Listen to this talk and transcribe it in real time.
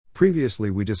Previously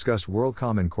we discussed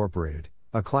WorldCom Incorporated,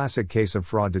 a classic case of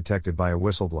fraud detected by a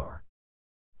whistleblower.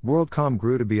 WorldCom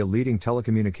grew to be a leading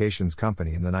telecommunications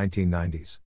company in the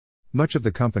 1990s. Much of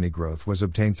the company growth was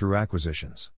obtained through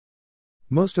acquisitions.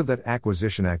 Most of that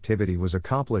acquisition activity was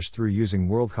accomplished through using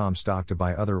WorldCom stock to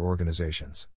buy other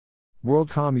organizations.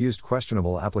 WorldCom used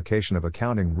questionable application of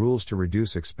accounting rules to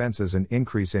reduce expenses and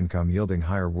increase income, yielding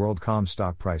higher WorldCom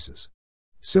stock prices.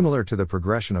 Similar to the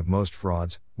progression of most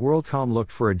frauds, WorldCom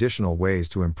looked for additional ways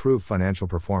to improve financial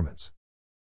performance.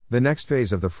 The next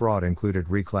phase of the fraud included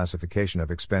reclassification of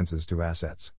expenses to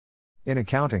assets. In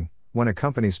accounting, when a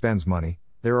company spends money,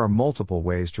 there are multiple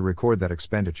ways to record that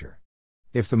expenditure.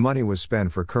 If the money was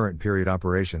spent for current period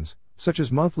operations, such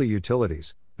as monthly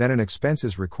utilities, then an expense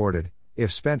is recorded.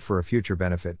 If spent for a future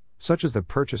benefit, such as the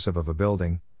purchase of a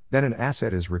building, then an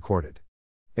asset is recorded.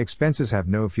 Expenses have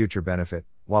no future benefit,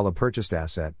 while a purchased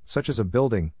asset, such as a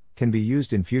building, can be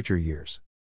used in future years.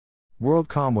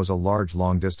 WorldCom was a large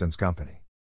long-distance company.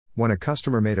 When a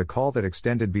customer made a call that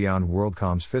extended beyond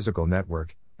WorldCom's physical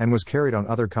network, and was carried on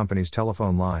other companies'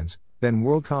 telephone lines, then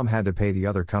WorldCom had to pay the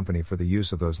other company for the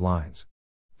use of those lines.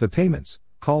 The payments,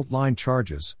 called line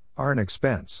charges, are an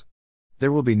expense.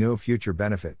 There will be no future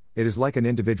benefit. It is like an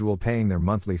individual paying their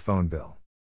monthly phone bill.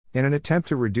 In an attempt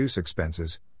to reduce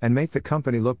expenses, and make the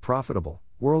company look profitable,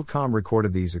 WorldCom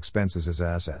recorded these expenses as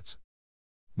assets.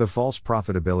 The false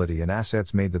profitability in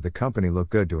assets made that the company look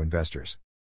good to investors.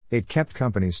 It kept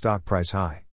company's stock price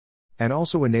high. And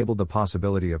also enabled the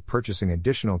possibility of purchasing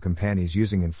additional companies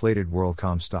using inflated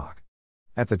WorldCom stock.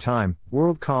 At the time,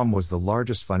 WorldCom was the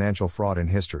largest financial fraud in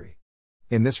history.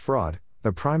 In this fraud,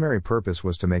 the primary purpose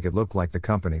was to make it look like the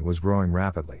company was growing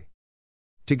rapidly.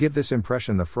 To give this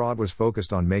impression, the fraud was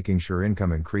focused on making sure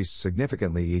income increased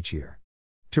significantly each year.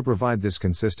 To provide this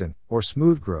consistent, or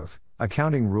smooth growth,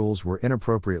 accounting rules were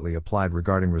inappropriately applied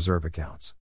regarding reserve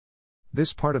accounts.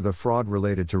 This part of the fraud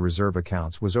related to reserve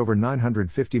accounts was over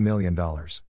 $950 million.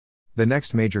 The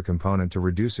next major component to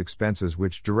reduce expenses,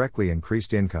 which directly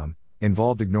increased income,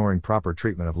 involved ignoring proper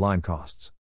treatment of line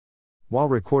costs. While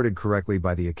recorded correctly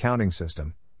by the accounting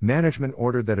system, management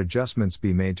ordered that adjustments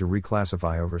be made to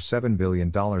reclassify over $7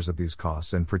 billion of these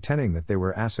costs and pretending that they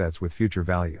were assets with future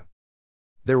value.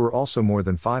 There were also more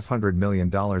than $500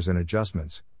 million in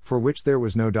adjustments, for which there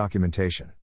was no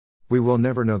documentation. We will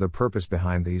never know the purpose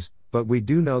behind these, but we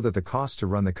do know that the costs to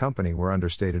run the company were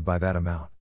understated by that amount.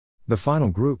 The final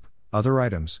group, other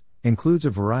items, includes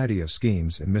a variety of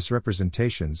schemes and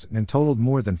misrepresentations and totaled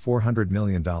more than $400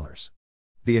 million.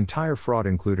 The entire fraud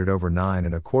included over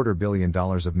 $9.25 billion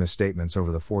of misstatements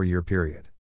over the 4-year period.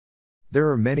 There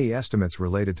are many estimates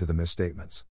related to the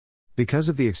misstatements. Because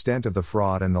of the extent of the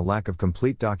fraud and the lack of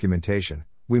complete documentation,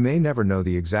 we may never know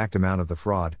the exact amount of the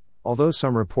fraud, although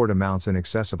some report amounts in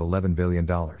excess of $11 billion.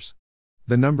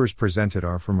 The numbers presented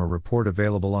are from a report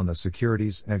available on the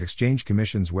Securities and Exchange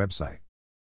Commission's website.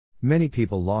 Many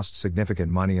people lost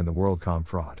significant money in the WorldCom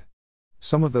fraud.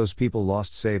 Some of those people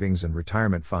lost savings and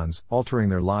retirement funds, altering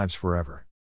their lives forever.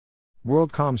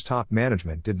 WorldCom's top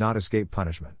management did not escape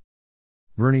punishment.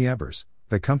 Bernie Ebbers,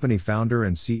 the company founder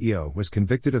and CEO, was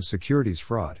convicted of securities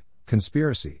fraud,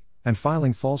 conspiracy, and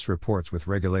filing false reports with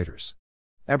regulators.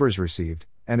 Ebbers received,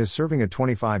 and is serving a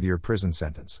 25-year prison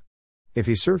sentence. If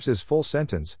he serves his full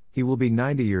sentence, he will be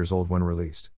 90 years old when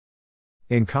released.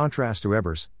 In contrast to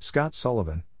Ebbers, Scott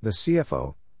Sullivan, the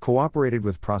CFO, cooperated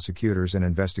with prosecutors and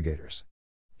investigators.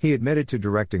 He admitted to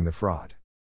directing the fraud.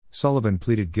 Sullivan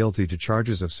pleaded guilty to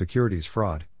charges of securities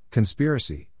fraud,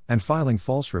 conspiracy, and filing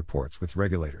false reports with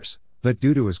regulators, but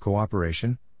due to his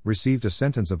cooperation, received a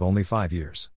sentence of only 5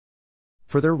 years.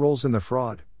 For their roles in the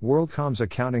fraud, WorldCom's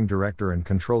accounting director and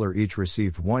controller each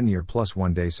received 1 year plus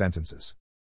 1 day sentences.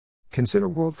 Consider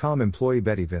WorldCom employee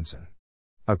Betty Vinson.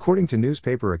 According to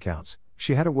newspaper accounts,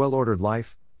 she had a well-ordered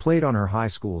life, played on her high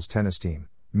school's tennis team,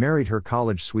 married her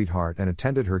college sweetheart, and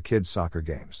attended her kids' soccer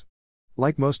games.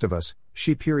 Like most of us,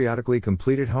 she periodically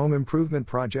completed home improvement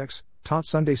projects, taught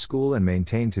Sunday school, and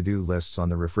maintained to-do lists on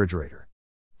the refrigerator.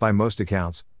 By most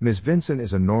accounts, Ms. Vinson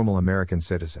is a normal American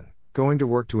citizen, going to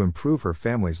work to improve her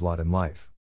family's lot in life.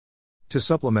 To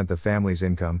supplement the family's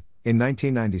income, in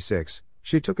 1996,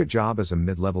 she took a job as a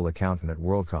mid-level accountant at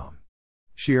WorldCom.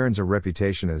 She earns a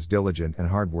reputation as diligent and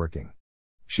hardworking.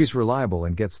 She's reliable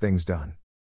and gets things done.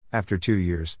 After 2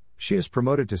 years, she is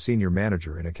promoted to senior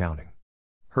manager in accounting.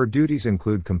 Her duties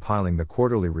include compiling the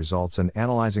quarterly results and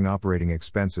analyzing operating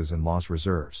expenses and loss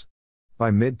reserves. By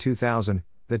mid-2000,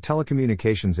 the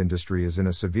telecommunications industry is in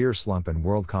a severe slump and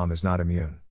WorldCom is not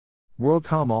immune.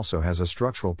 WorldCom also has a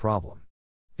structural problem.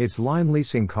 Its line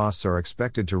leasing costs are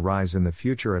expected to rise in the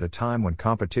future at a time when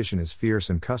competition is fierce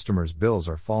and customers' bills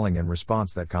are falling in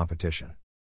response to that competition.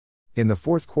 In the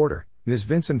fourth quarter, Ms.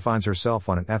 Vinson finds herself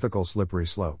on an ethical slippery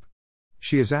slope.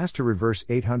 She is asked to reverse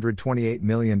 $828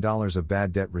 million of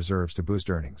bad debt reserves to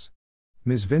boost earnings.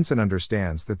 Ms. Vinson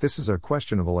understands that this is a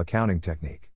questionable accounting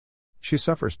technique. She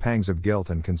suffers pangs of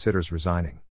guilt and considers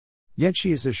resigning. Yet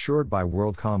she is assured by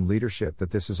WorldCom leadership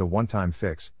that this is a one-time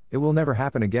fix, it will never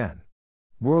happen again.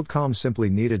 WorldCom simply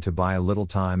needed to buy a little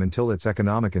time until its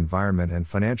economic environment and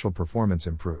financial performance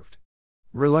improved.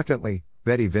 Reluctantly,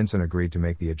 Betty Vinson agreed to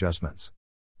make the adjustments.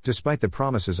 Despite the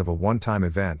promises of a one-time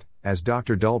event, as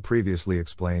Dr. Dull previously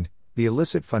explained, the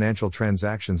illicit financial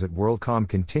transactions at WorldCom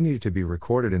continue to be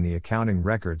recorded in the accounting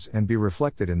records and be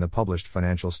reflected in the published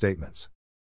financial statements.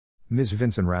 Ms.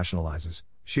 Vinson rationalizes,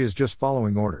 she is just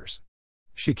following orders.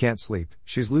 She can't sleep,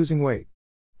 she's losing weight.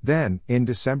 Then, in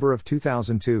December of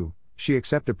 2002, she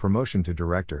accepted promotion to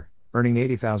director, earning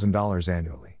 $80,000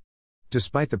 annually.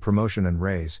 Despite the promotion and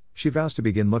raise, she vows to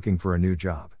begin looking for a new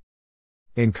job.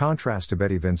 In contrast to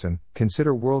Betty Vinson,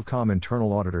 consider WorldCom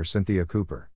internal auditor Cynthia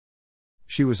Cooper.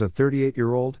 She was a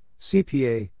 38-year-old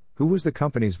CPA who was the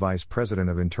company's vice president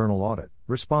of internal audit,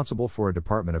 responsible for a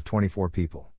department of 24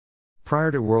 people.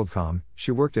 Prior to WorldCom,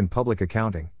 she worked in public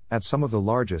accounting at some of the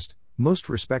largest, most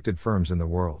respected firms in the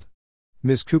world.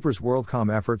 Ms. Cooper's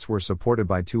WorldCom efforts were supported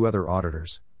by two other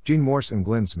auditors, Gene Morse and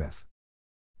Glenn Smith.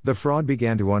 The fraud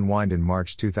began to unwind in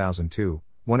March 2002,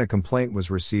 when a complaint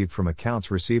was received from accounts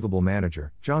receivable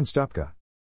manager, John Stupka.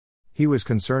 He was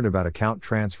concerned about account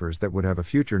transfers that would have a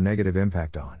future negative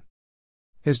impact on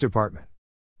his department.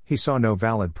 He saw no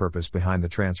valid purpose behind the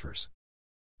transfers.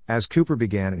 As Cooper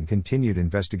began and continued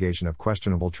investigation of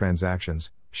questionable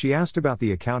transactions, she asked about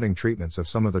the accounting treatments of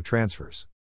some of the transfers.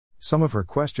 Some of her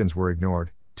questions were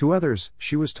ignored, to others,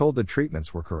 she was told the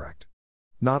treatments were correct.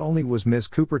 Not only was Ms.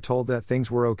 Cooper told that things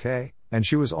were okay, and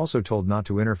she was also told not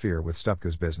to interfere with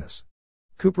Stupka's business.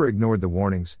 Cooper ignored the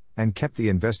warnings, and kept the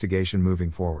investigation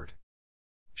moving forward.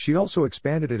 She also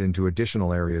expanded it into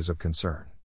additional areas of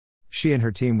concern. She and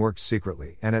her team worked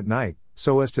secretly and at night,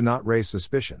 so as to not raise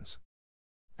suspicions.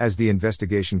 As the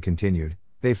investigation continued,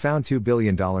 they found $2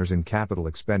 billion in capital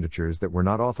expenditures that were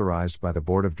not authorized by the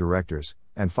board of directors,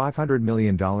 and $500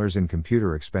 million in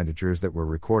computer expenditures that were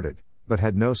recorded, but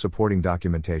had no supporting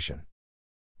documentation.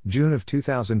 June of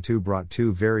 2002 brought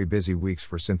two very busy weeks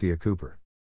for Cynthia Cooper.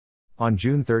 On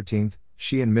June 13,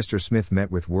 she and Mr. Smith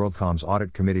met with WorldCom's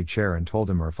audit committee chair and told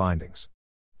him her findings.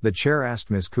 The chair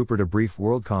asked Ms. Cooper to brief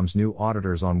WorldCom's new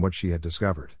auditors on what she had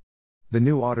discovered. The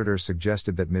new auditors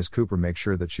suggested that Ms. Cooper make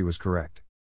sure that she was correct.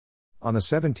 On the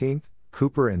 17th,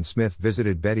 Cooper and Smith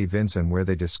visited Betty Vinson, where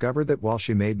they discovered that while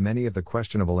she made many of the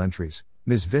questionable entries,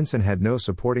 Ms. Vinson had no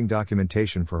supporting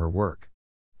documentation for her work.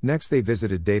 Next they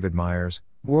visited David Myers,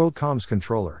 WorldCom's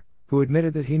controller, who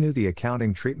admitted that he knew the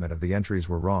accounting treatment of the entries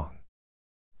were wrong.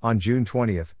 On June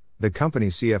 20, the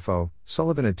company's CFO,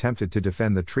 Sullivan, attempted to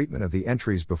defend the treatment of the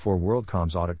entries before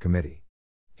WorldCom's audit committee.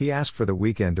 He asked for the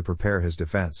weekend to prepare his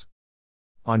defense.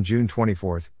 On June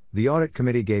 24, the audit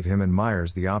committee gave him and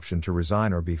Myers the option to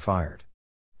resign or be fired.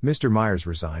 Mr. Myers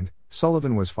resigned,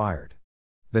 Sullivan was fired.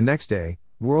 The next day,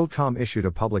 WorldCom issued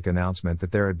a public announcement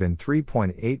that there had been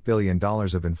 $3.8 billion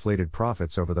of inflated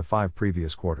profits over the 5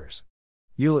 previous quarters.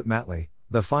 Hewlett-Packard,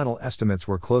 the final estimates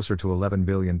were closer to $11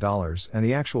 billion, and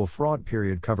the actual fraud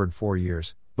period covered 4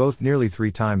 years, both nearly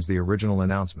 3 times the original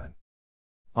announcement.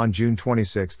 On June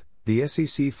 26, the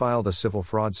SEC filed a civil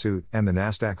fraud suit, and the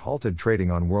Nasdaq halted trading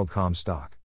on WorldCom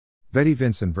stock. Betty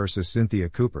Vinson versus Cynthia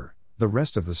Cooper, the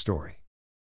rest of the story.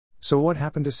 So what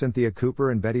happened to Cynthia Cooper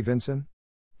and Betty Vinson?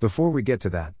 Before we get to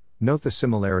that, note the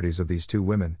similarities of these two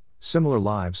women: similar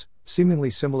lives, seemingly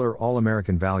similar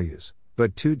all-American values,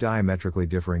 but two diametrically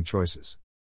differing choices.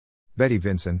 Betty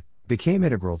Vinson became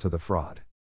integral to the fraud,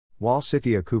 while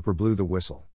Cynthia Cooper blew the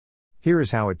whistle. Here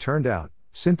is how it turned out.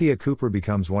 Cynthia Cooper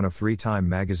becomes one of 3-time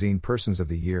Magazine Persons of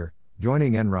the Year,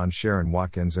 joining Enron Sharon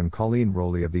Watkins and Colleen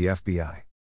Rowley of the FBI.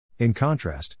 In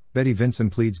contrast, Betty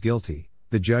Vinson pleads guilty.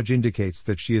 The judge indicates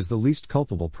that she is the least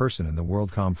culpable person in the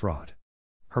WorldCom fraud.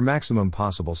 Her maximum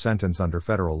possible sentence under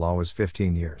federal law was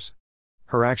 15 years.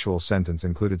 Her actual sentence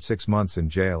included 6 months in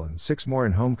jail and 6 more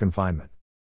in home confinement.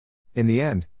 In the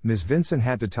end, Ms. Vinson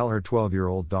had to tell her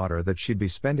 12-year-old daughter that she'd be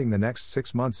spending the next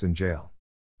 6 months in jail.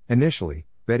 Initially,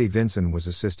 Betty Vinson was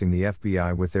assisting the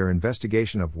FBI with their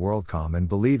investigation of WorldCom and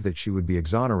believed that she would be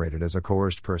exonerated as a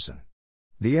coerced person.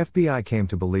 The FBI came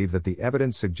to believe that the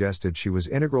evidence suggested she was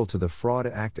integral to the Fraud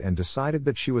Act and decided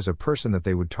that she was a person that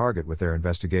they would target with their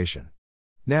investigation.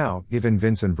 Now, given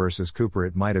Vinson versus Cooper,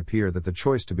 it might appear that the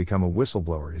choice to become a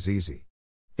whistleblower is easy.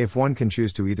 If one can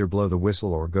choose to either blow the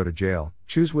whistle or go to jail,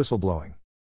 choose whistleblowing.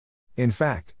 In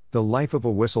fact, the life of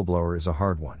a whistleblower is a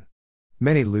hard one.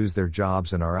 Many lose their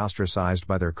jobs and are ostracized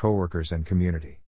by their coworkers and community.